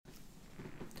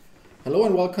Hello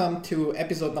and welcome to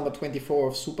episode number 24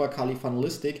 of Super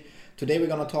Funnelist. Today we're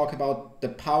going to talk about the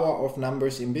power of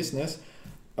numbers in business.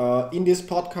 In this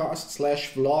podcast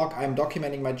slash vlog, I'm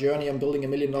documenting my journey on building $1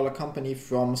 million company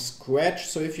from scratch.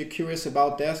 So if you're curious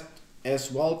about that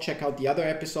as well, check out the other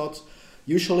episodes.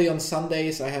 Usually on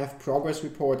Sundays I have progress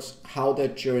reports, how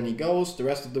that journey goes. The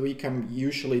rest of the week I'm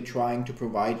usually trying to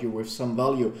provide you with some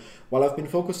value. While I've been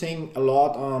focusing a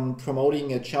lot on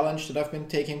promoting a challenge that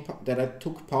I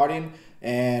took part in,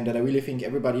 and that I really think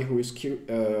everybody who is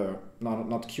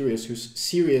who's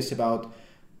serious about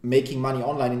making money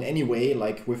online in any way,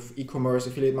 like with e-commerce,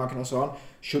 affiliate marketing and so on,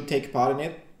 should take part in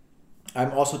it.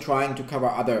 I'm also trying to cover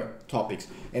other topics.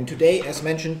 And today, as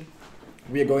mentioned,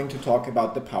 we are going to talk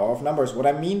about the power of numbers. What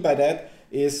I mean by that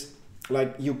is,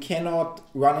 like, you cannot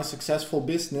run a successful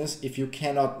business if you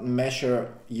cannot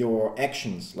measure your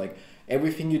actions. Like,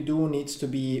 everything you do needs to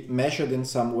be measured in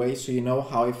some way so you know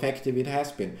how effective it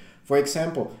has been. For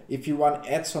example, if you run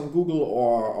ads on Google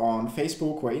or on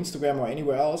Facebook or Instagram or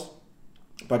anywhere else,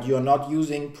 but you're not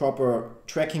using proper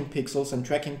tracking pixels and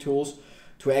tracking tools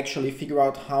to actually figure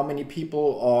out how many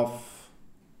people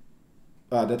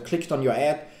that clicked on your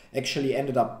ad actually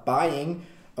ended up buying,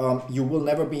 you will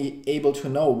never be able to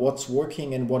know what's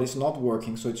working and what is not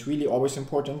working. So it's really always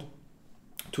important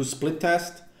to split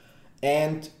test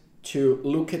and to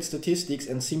look at statistics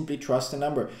and simply trust the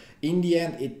number. In the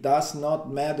end, it does not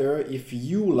matter if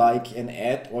you like an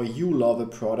ad or you love a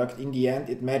product. In the end,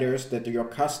 it matters that your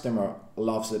customer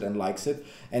loves it and likes it.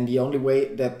 And the only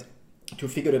way that to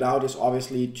figure it out is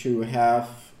obviously to have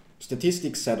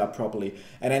statistics set up properly.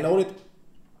 And I know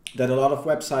that a lot of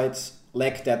websites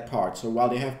lack that part. So while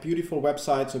they have beautiful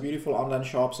websites or beautiful online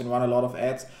shops and run a lot of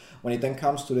ads, when it then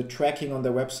comes to the tracking on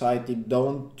their website, they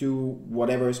don't do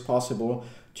whatever is possible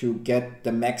to get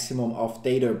the maximum of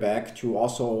data back, to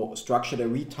also structure their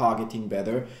retargeting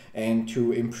better and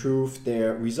to improve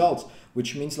their results,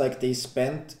 which means like they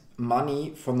spend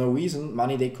money for no reason,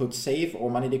 money they could save or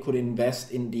money they could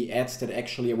invest in the ads that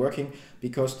actually are working,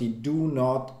 because they do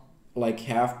not like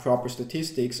have proper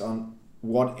statistics on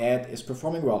what ad is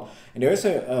performing well. And there's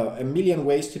a million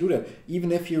ways to do that.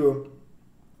 Even if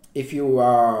you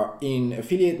are in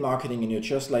affiliate marketing and you're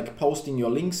just like posting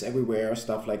your links everywhere,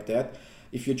 stuff like that,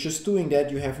 if you're just doing that,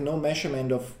 you have no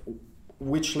measurement of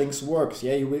which links works.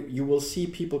 Yeah, you will see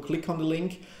people click on the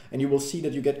link and you will see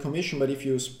that you get commission. But if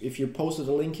you posted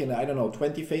a link in, I don't know,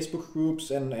 20 Facebook groups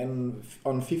and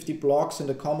on 50 blogs in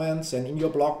the comments and in your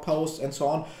blog posts and so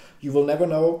on, you will never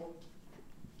know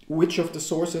which of the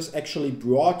sources actually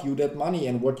brought you that money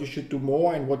and what you should do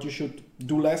more and what you should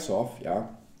do less of. Yeah,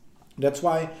 that's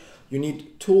why you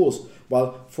need tools.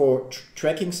 Well, for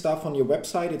tracking stuff on your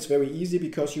website, it's very easy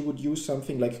because you would use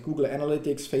something like Google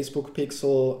Analytics, Facebook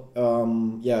Pixel,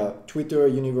 Twitter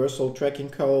Universal Tracking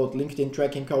Code, LinkedIn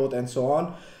Tracking Code, and so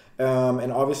on.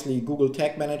 And obviously Google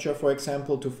Tag Manager, for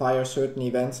example, to fire certain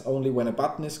events only when a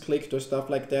button is clicked or stuff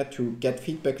like that, to get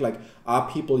feedback like,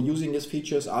 are people using these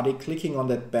features? Are they clicking on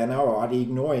that banner or are they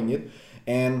ignoring it?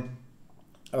 And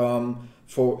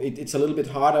it's a little bit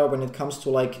harder when it comes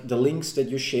to like the links that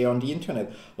you share on the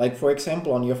internet. Like, for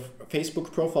example, on your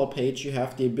Facebook profile page, you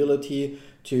have the ability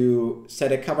to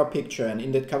set a cover picture, and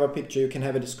in that cover picture you can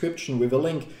have a description with a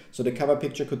link. So the cover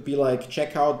picture could be like,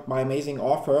 check out my amazing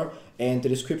offer, and the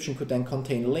description could then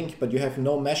contain a link, but you have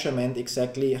no measurement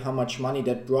exactly how much money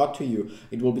that brought to you.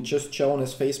 It will be just shown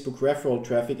as Facebook referral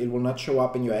traffic. It will not show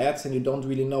up in your ads, and you don't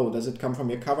really know, does it come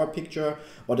from your cover picture,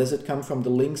 or does it come from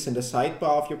the links in the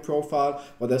sidebar of your profile,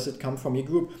 or does it come from your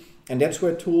group? And that's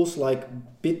where tools like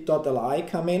bit.ly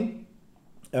come in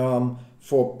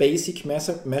for basic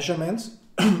measurements.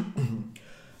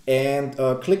 And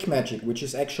ClickMagick, which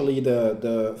is actually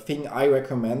the thing I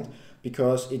recommend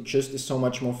because it just is so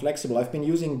much more flexible. I've been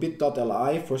using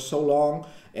bit.ly for so long,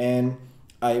 and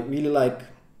I really I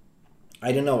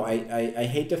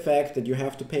hate the fact that you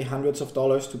have to pay hundreds of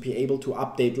dollars to be able to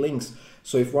update links.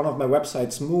 So if one of my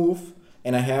websites move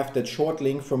and I have that short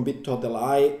link from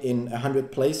bit.ly in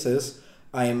 100 places,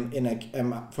 I'm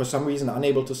for some reason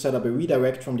unable to set up a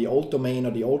redirect from the old domain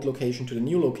or the old location to the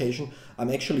new location,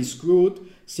 I'm actually screwed,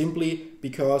 simply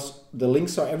because the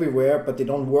links are everywhere but they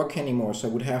don't work anymore. So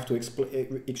I would have to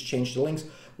exchange the links.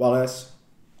 Whereas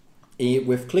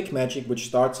with ClickMagick, which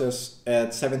starts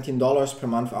at $17 per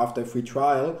month after a free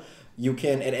trial, you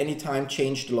can at any time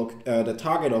change the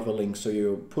target of a link. So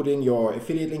you put in your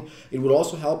affiliate link. It would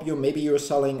also help you, maybe you're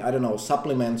selling, I don't know,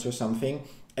 supplements or something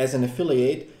as an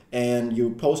affiliate, and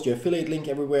you post your affiliate link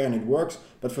everywhere and it works,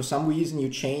 but for some reason you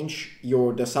change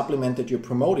the supplement that you're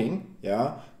promoting,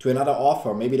 yeah, to another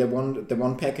offer. Maybe the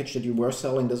one package that you were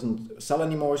selling doesn't sell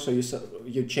anymore, so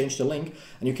you change the link,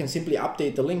 and you can simply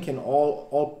update the link, and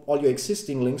all your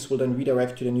existing links will then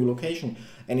redirect to the new location.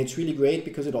 And it's really great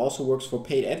because it also works for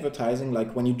paid advertising,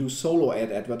 like when you do solo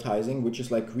ad advertising, which is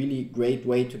like really great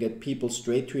way to get people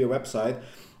straight to your website,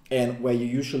 and where you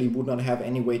usually would not have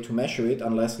any way to measure it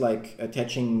unless like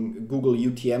attaching Google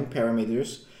UTM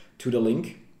parameters to the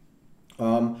link.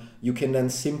 You can then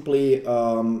simply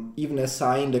even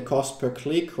assign the cost per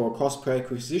click or cost per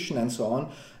acquisition and so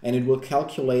on, and it will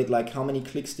calculate like how many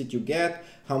clicks did you get,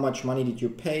 how much money did you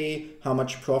pay, how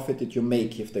much profit did you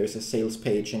make if there's a sales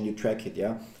page and you track it,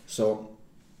 yeah. So,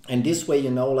 and this way,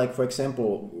 you know, like for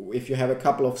example, if you have a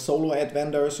couple of solo ad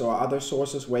vendors or other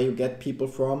sources where you get people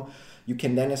from, you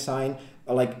can then assign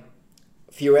like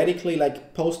theoretically,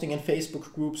 like posting in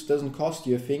Facebook groups doesn't cost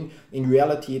you a thing. In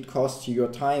reality, it costs you your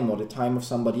time or the time of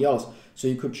somebody else. So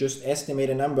you could just estimate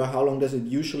a number. How long does it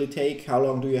usually take? How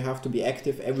long do you have to be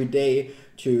active every day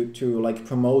to like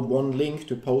promote one link,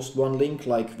 to post one link,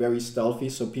 like very stealthy,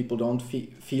 so people don't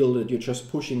feel that you're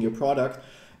just pushing your product.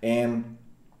 And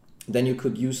then you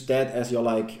could use that as your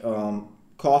like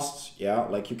costs, yeah,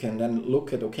 like you can then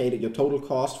look at, okay, that your total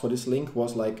cost for this link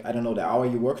was like, I don't know, the hour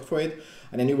you worked for it,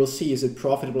 and then you will see, is it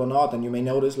profitable or not? And you may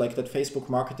notice like that Facebook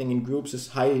marketing in groups is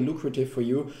highly lucrative for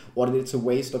you, or that it's a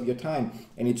waste of your time,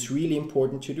 and it's really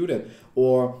important to do that.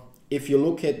 Or if you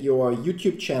look at your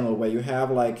YouTube channel where you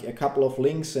have like a couple of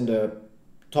links in the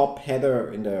top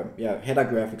header, in the header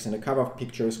graphics and the cover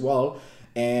picture as well,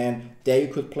 and there you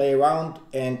could play around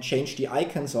and change the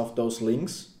icons of those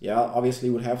links. Yeah, obviously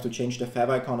you would have to change the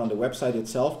favicon on the website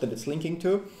itself that it's linking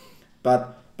to,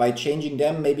 but by changing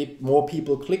them, maybe more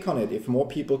people click on it. If more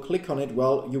people click on it,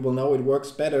 well, you will know it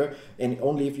works better, and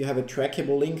only if you have a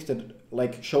trackable link that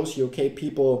like shows you, okay,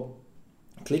 people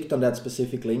clicked on that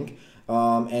specific link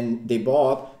and they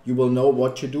bought, you will know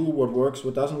what to do, what works,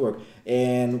 what doesn't work.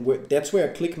 And that's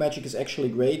where ClickMagick is actually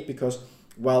great, because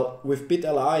well, with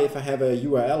BitLI, if I have a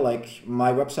URL like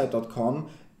mywebsite.com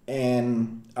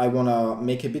and I want to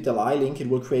make a BitLI link, it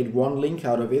will create one link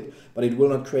out of it, but it will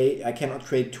not create, I cannot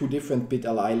create two different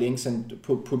BitLI links and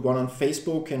put one on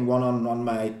Facebook and one on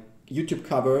my YouTube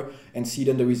cover and see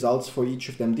then the results for each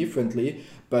of them differently.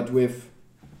 But with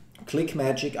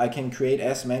ClickMagick, I can create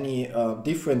as many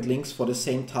different links for the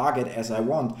same target as I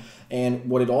want. And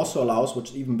what it also allows, which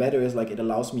is even better, is like it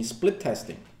allows me split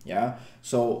testing. Yeah,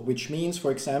 so which means, for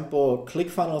example,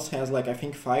 ClickFunnels has like I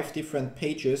think 5 different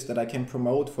pages that I can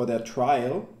promote for their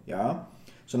trial. Yeah,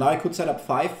 so now I could set up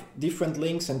 5 different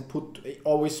links and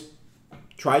always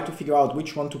try to figure out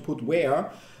which one to put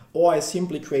where, or I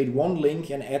simply create one link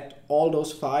and add all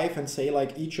those 5 and say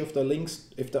like each of the links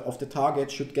of the target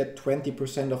should get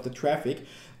 20% of the traffic.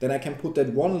 Then I can put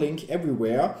that one link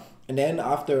everywhere. And then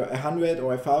after 100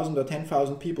 or 1,000 or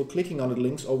 10,000 people clicking on the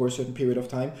links over a certain period of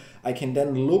time, I can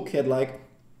then look at like,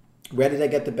 where did I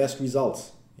get the best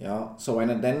results? Yeah. So, and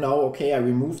I then know, okay, I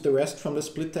remove the rest from the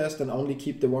split test and only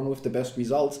keep the one with the best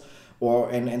results,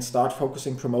 and start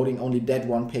focusing promoting only that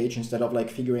one page instead of like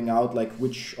figuring out like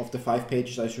which of the 5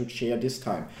 pages I should share this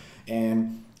time.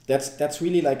 And that's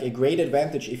really like a great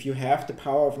advantage if you have the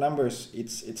power of numbers.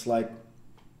 It's like,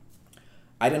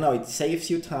 I don't know, it saves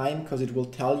you time because it will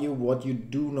tell you what you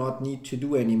do not need to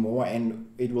do anymore, and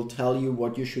it will tell you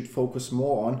what you should focus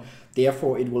more on.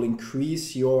 Therefore, it will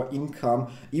increase your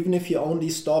income. Even if you only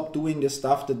stop doing the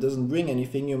stuff that doesn't bring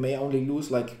anything, you may only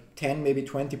lose like 10, maybe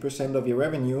 20% of your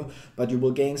revenue, but you will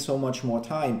gain so much more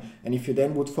time. And if you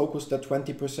then would focus that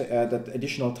 20%, that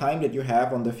additional time that you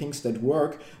have on the things that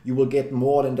work, you will get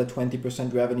more than the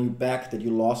 20% revenue back that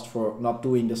you lost for not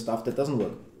doing the stuff that doesn't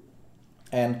work.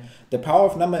 And the power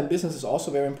of number in business is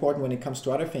also very important when it comes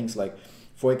to other things. Like,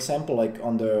 for example, like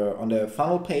on the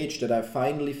funnel page that I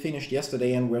finally finished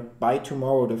yesterday, and where by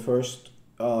tomorrow the first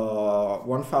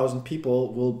 1,000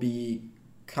 people will be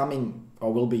coming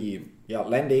or will be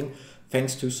landing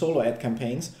thanks to solo ad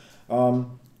campaigns.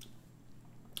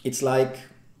 It's like,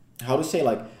 how to say,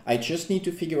 like I just need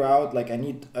to figure out, like I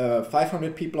need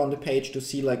 500 people on the page to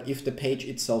see like if the page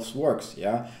itself works.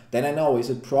 Yeah, then I know,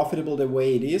 is it profitable the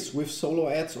way it is with solo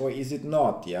ads or is it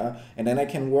not? Yeah, and then I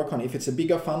can work on, if it's a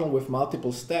bigger funnel with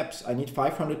multiple steps, I need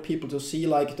 500 people to see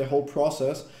like the whole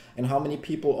process and how many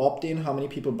people opt in, how many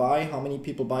people buy, how many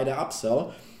people buy the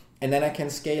upsell. And then I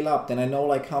can scale up. Then I know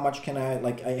like how much can I,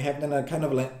 like I have then a kind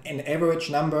of like an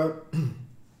average number,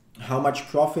 how much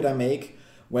profit I make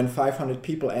when 500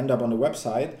 people end up on the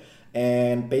website.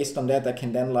 And based on that, I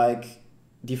can then like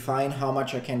define how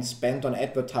much I can spend on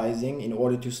advertising in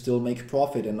order to still make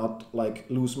profit and not like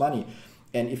lose money.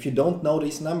 And if you don't know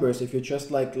these numbers, if you're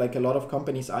just like a lot of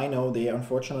companies I know, they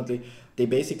unfortunately,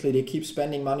 they keep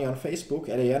spending money on Facebook.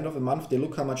 At the end of the month, they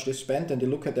look how much they spent and they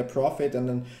look at their profit, and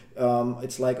then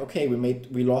it's like, okay,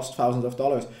 we lost thousands of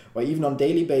dollars. Or even on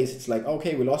daily basis, it's like,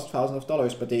 okay, we lost thousands of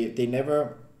dollars, but they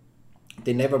never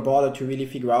bother to really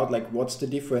figure out like what's the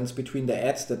difference between the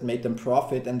ads that made them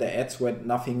profit and the ads where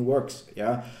nothing works.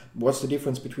 Yeah, what's the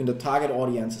difference between the target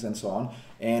audiences and so on.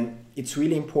 And it's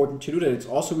really important to do that. It's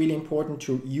also really important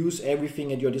to use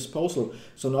everything at your disposal.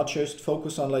 So not just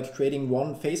focus on like creating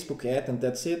one Facebook ad and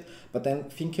that's it, but then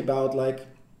think about like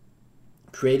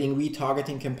creating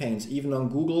retargeting campaigns, even on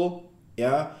Google,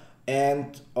 yeah,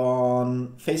 and on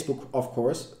Facebook, of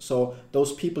course. So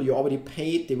those people you already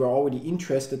paid, they were already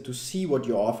interested to see what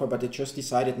you offer, but they just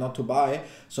decided not to buy.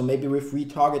 So maybe with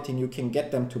retargeting, you can get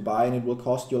them to buy, and it will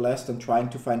cost you less than trying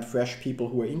to find fresh people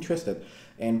who are interested.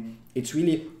 And it's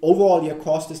really, overall your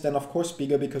cost is then of course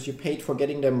bigger because you paid for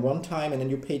getting them one time and then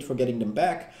you paid for getting them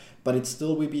back, but it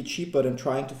still will be cheaper than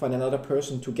trying to find another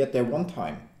person to get there one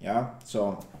time. Yeah,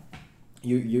 so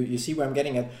you see where I'm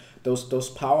getting at, those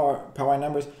power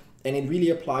numbers. And it really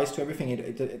applies to everything.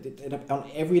 On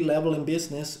every level in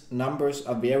business, numbers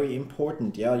are very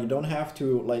important. Yeah, you don't have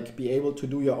to like be able to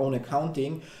do your own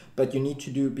accounting, but you need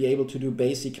to be able to do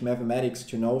basic mathematics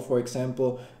to know, for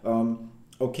example,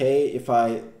 okay, if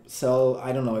I sell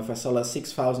a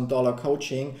 $6,000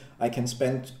 coaching, I can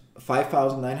spend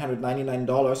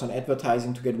 $5,999 on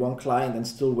advertising to get one client and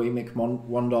still make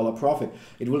 $1 profit.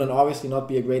 It will then obviously not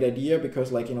be a great idea,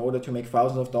 because like in order to make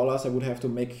thousands of dollars, I would have to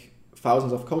make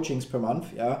thousands of coachings per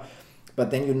month. Yeah,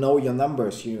 but then you know your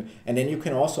numbers, and then you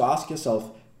can also ask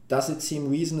yourself, does it seem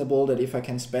reasonable that if I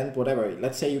can spend whatever,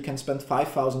 let's say you can spend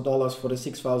 $5,000 for the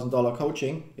 $6,000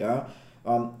 coaching, yeah,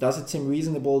 does it seem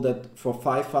reasonable that for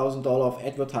 $5,000 of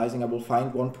advertising I will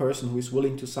find one person who is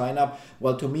willing to sign up?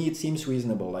 Well, to me it seems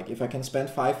reasonable. Like if I can spend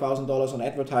 $5,000 on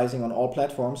advertising on all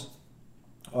platforms,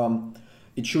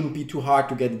 it shouldn't be too hard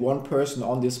to get one person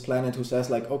on this planet who says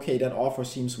like, okay, that offer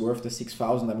seems worth the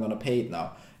 $6,000, I'm gonna pay it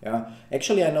now. Yeah,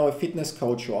 actually I know a fitness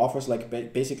coach who offers like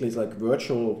basically it's like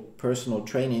virtual personal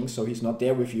training. So he's not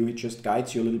there with you, he just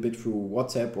guides you a little bit through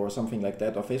WhatsApp or something like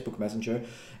that, or Facebook Messenger,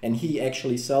 and he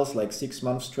actually sells like 6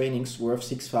 months trainings worth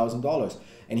 $6,000,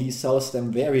 and he sells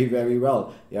them very, very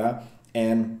well. Yeah,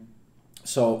 and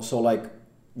so like,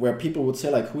 where people would say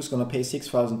like, who's gonna pay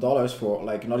 $6,000 for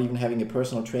like not even having a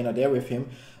personal trainer there with him,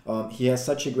 he has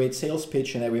such a great sales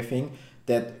pitch and everything,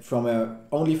 that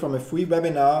only from a free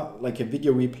webinar, like a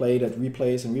video replay that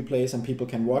replays and people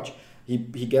can watch, he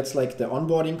gets like the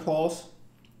onboarding calls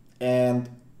and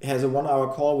has a 1 hour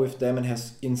call with them and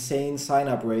has insane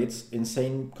sign-up rates,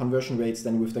 insane conversion rates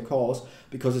than with the calls,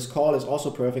 because his call is also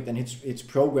perfect and its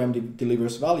program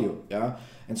delivers value. Yeah,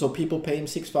 and so people pay him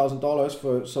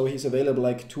 $6,000 so he's available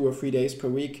like 2 or 3 days per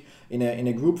week in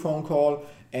a group phone call,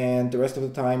 and the rest of the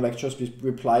time like just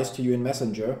replies to you in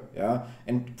Messenger. Yeah,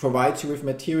 and provides you with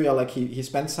material. Like he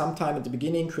spends some time at the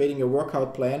beginning creating a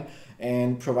workout plan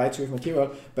and provides you with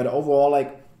material, but overall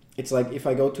like, it's like if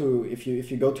you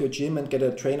go to a gym and get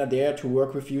a trainer there to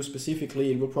work with you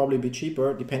specifically, it will probably be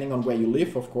cheaper depending on where you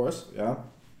live, of course. Yeah,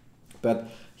 but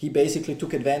he basically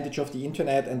took advantage of the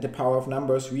internet and the power of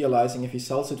numbers, realizing if he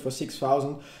sells it for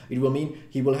 $6,000, it will mean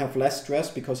he will have less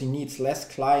stress because he needs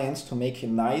less clients to make a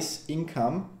nice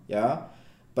income. Yeah,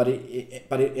 but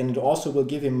it also will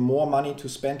give him more money to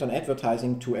spend on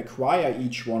advertising to acquire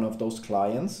each one of those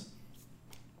clients.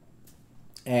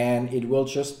 And it will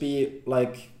just be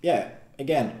like, yeah,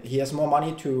 again, he has more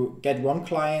money to get one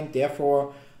client,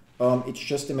 therefore it's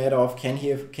just a matter of can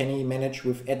he manage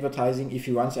with advertising. If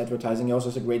he runs advertising, he also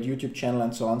has a great YouTube channel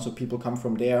and so on, so people come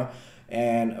from there.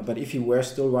 But if he were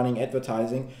still running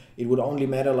advertising, it would only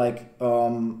matter like,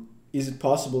 is it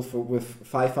possible with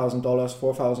 $5,000,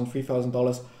 $4,000,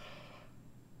 $3,000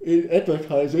 in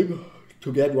advertising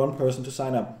to get one person to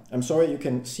sign up? I'm sorry you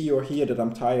can see or hear that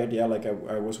I'm tired. Yeah, like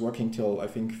I was working till I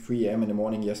think 3 a.m. in the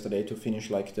morning yesterday to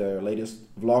finish like the latest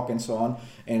vlog and so on,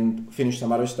 and finish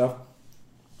some other stuff.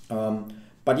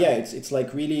 But yeah, it's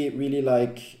like really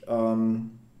like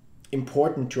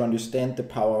important to understand the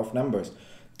power of numbers.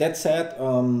 That said,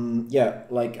 yeah,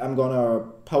 like I'm gonna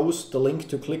post the link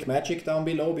to ClickMagick down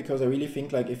below, because I really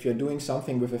think like if you're doing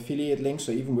something with affiliate links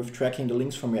or even with tracking the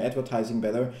links from your advertising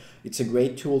better, it's a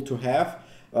great tool to have.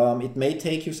 It may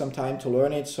take you some time to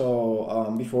learn it,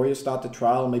 so before you start the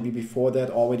trial, maybe before that,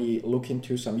 already look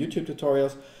into some YouTube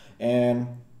tutorials. And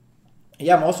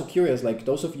yeah, I'm also curious, like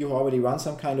those of you who already run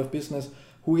some kind of business,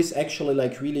 who is actually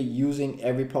like really using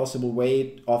every possible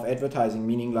way of advertising,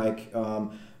 meaning like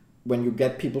when you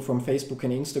get people from Facebook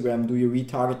and Instagram, do you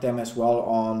retarget them as well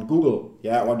on Google?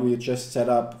 Yeah, or do you just set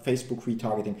up Facebook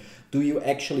retargeting? Do you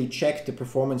actually check the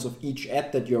performance of each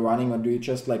ad that you're running, or do you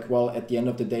just like, well, at the end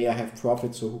of the day, I have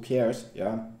profit, so who cares?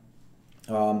 Yeah.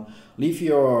 Leave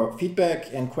your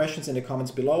feedback and questions in the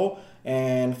comments below,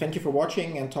 and thank you for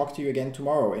watching, and talk to you again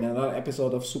tomorrow in another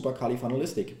episode of Super Kali Funnel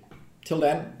Till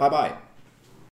then, bye bye.